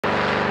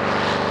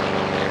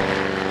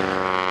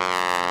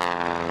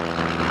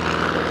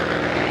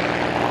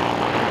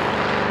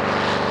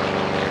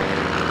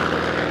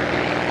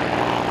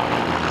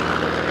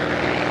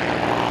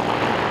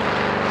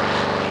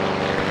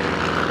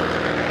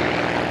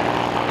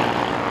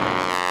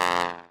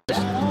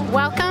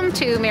Welcome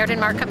to Meriden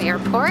Markham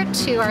Airport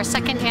to our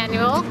second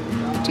annual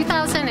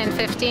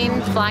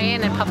 2015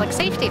 Fly-In and Public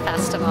Safety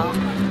Festival.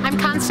 I'm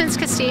Constance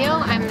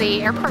Castillo. I'm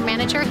the airport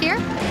manager here.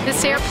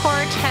 This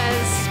airport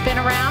has been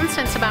around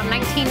since about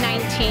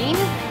 1919.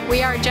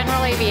 We are a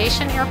general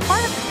aviation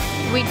airport.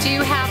 We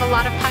do have a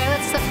lot of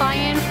pilots that fly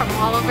in from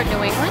all over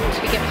New England.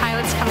 We get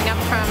pilots coming up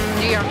from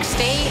New York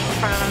State,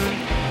 from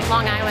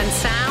Long Island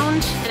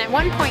Sound. And at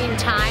one point in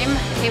time,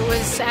 it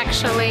was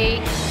actually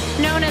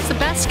known as the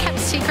best kept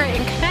secret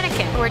in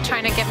Connecticut. We're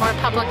trying to get more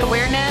public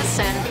awareness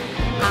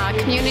and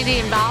community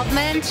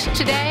involvement.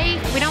 Today,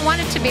 we don't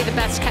want it to be the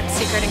best kept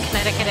secret in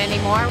Connecticut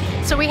anymore.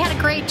 So we had a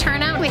great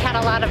turnout. We had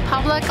a lot of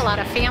public, a lot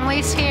of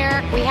families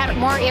here. We had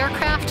more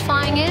aircraft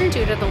flying in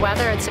due to the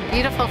weather. It's a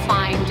beautiful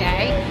flying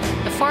day.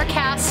 The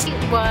forecast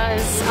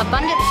was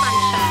abundant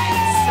sunshine.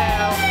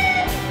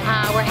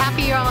 So we're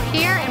happy you're all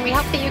here, and we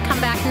hope that you come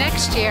back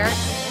next year.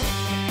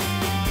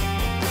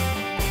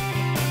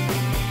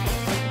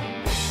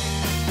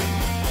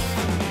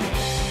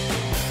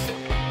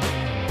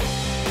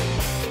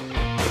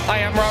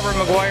 Hi, I'm Robert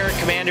McGuire,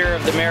 Commander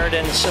of the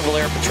Meriden Civil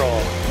Air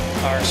Patrol.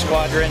 Our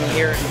squadron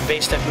here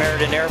based at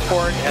Meriden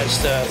Airport has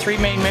three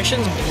main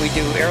missions. We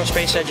do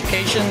aerospace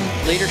education,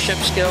 leadership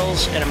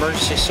skills, and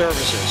emergency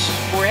services.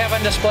 We have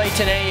on display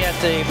today at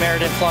the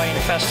Meriden Fly-In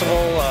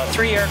Festival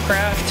 3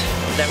 aircraft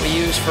that we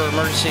use for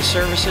emergency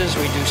services.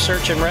 We do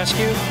search and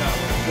rescue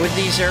with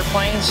these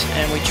airplanes,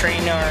 and we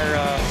train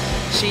our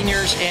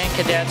seniors and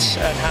cadets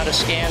on how to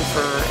scan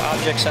for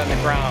objects on the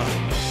ground.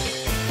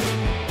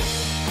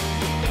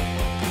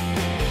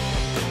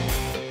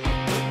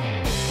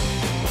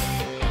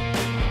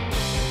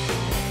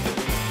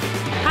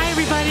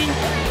 Everybody,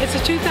 it's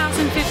the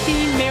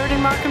 2015 Meriden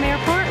Markham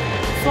Airport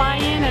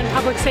Fly-In and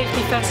Public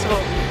Safety Festival.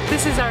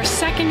 This is our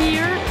second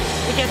year.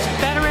 It gets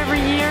better every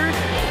year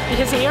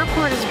because the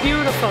airport is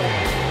beautiful.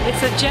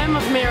 It's a gem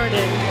of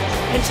Meriden.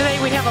 And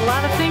today we have a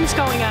lot of things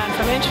going on,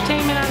 from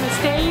entertainment on the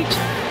stage,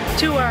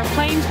 to our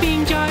planes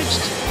being judged,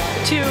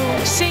 to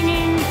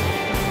singing,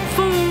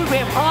 food. We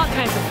have all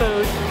kinds of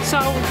food. So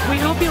we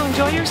hope you'll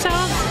enjoy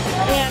yourselves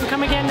and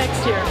come again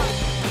next year.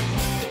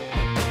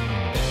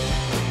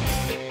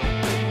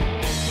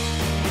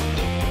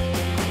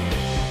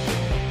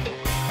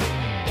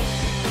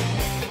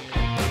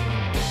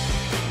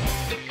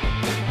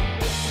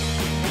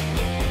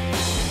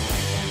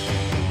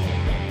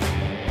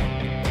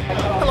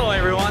 Hello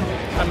everyone,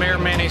 I'm Mayor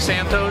Manny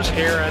Santos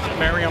here at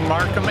Meriden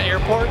Markham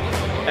Airport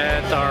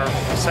at our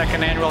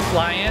second annual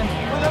fly-in.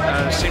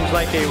 Seems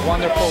like a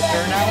wonderful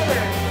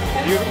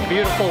turnout.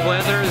 Beautiful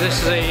weather.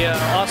 This is an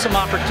awesome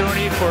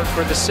opportunity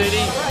for the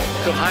city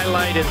to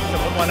highlight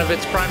one of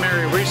its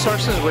primary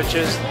resources, which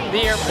is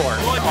the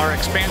airport. Our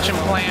expansion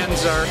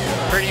plans are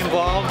pretty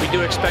involved. We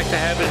do expect to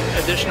have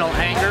additional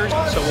hangars,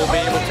 so we'll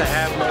be able to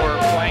have more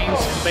planes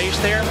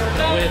based there.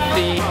 With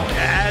the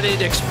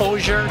added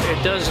exposure,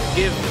 it does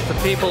give the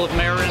people of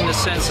Meriden a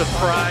sense of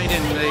pride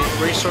in the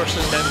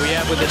resources that we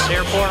have with this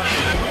airport.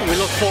 We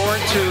look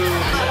forward to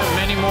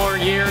many more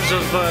years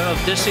of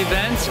this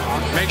event.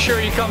 Make sure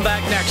you come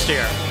back next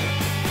year.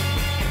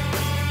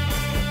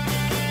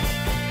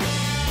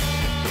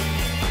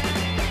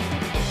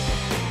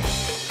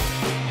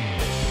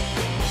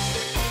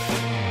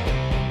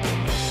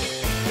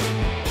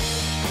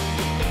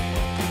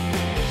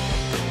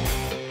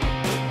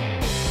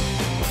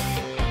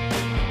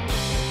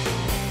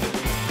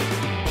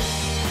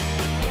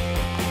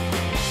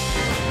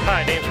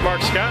 Hi, name's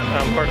Mark Scott.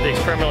 I'm part of the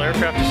Experimental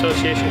Aircraft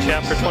Association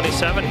Chapter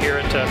 27 here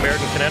at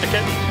Meriden,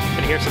 Connecticut.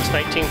 Been here since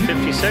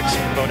 1956,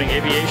 promoting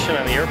aviation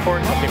on the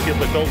airport, helping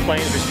people to build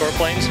planes, restore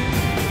planes.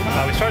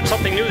 We started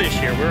something new this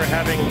year. We're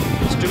having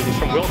students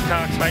from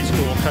Wilcox High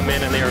School come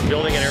in, and they are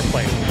building an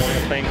airplane. We're building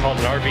a plane called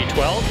an RV-12.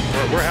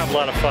 We're having a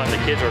lot of fun.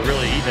 The kids are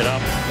really eating it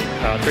up.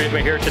 Three of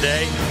them are here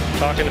today,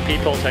 talking to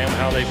people, telling them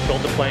how they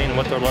built the plane and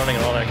what they're learning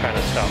and all that kind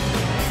of stuff.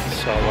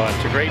 So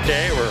it's a great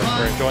day.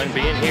 We're enjoying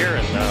being here,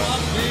 and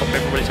hope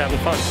everybody's having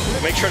fun.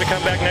 Make sure to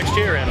come back next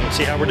year and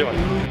see how we're doing.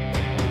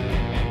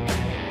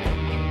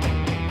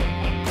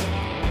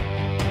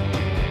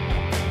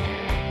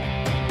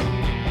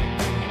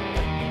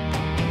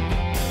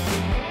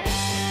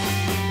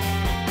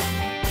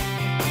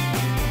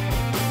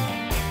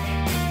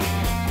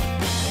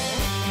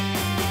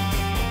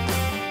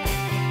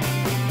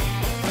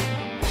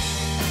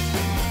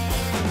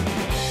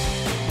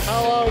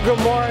 Hello, good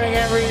morning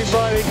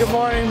everybody. Good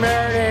morning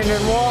Meriden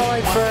and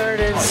Wallingford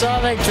and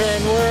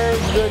Southington. We're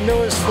the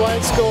newest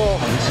flight school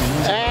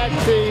at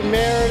the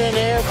Meriden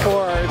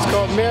Airport. It's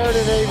called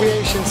Meriden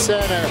Aviation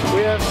Center.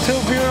 We have 2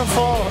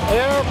 beautiful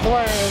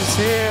airplanes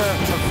here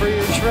for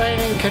your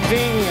training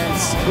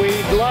convenience.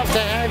 We'd love to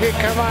have you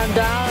come on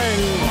down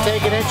and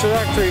take an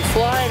introductory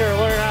flight or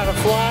learn how to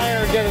fly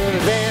or get an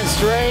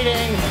advanced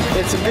rating.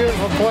 It's a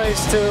beautiful place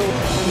to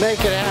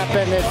make it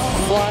happen if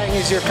flying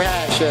is your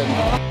passion.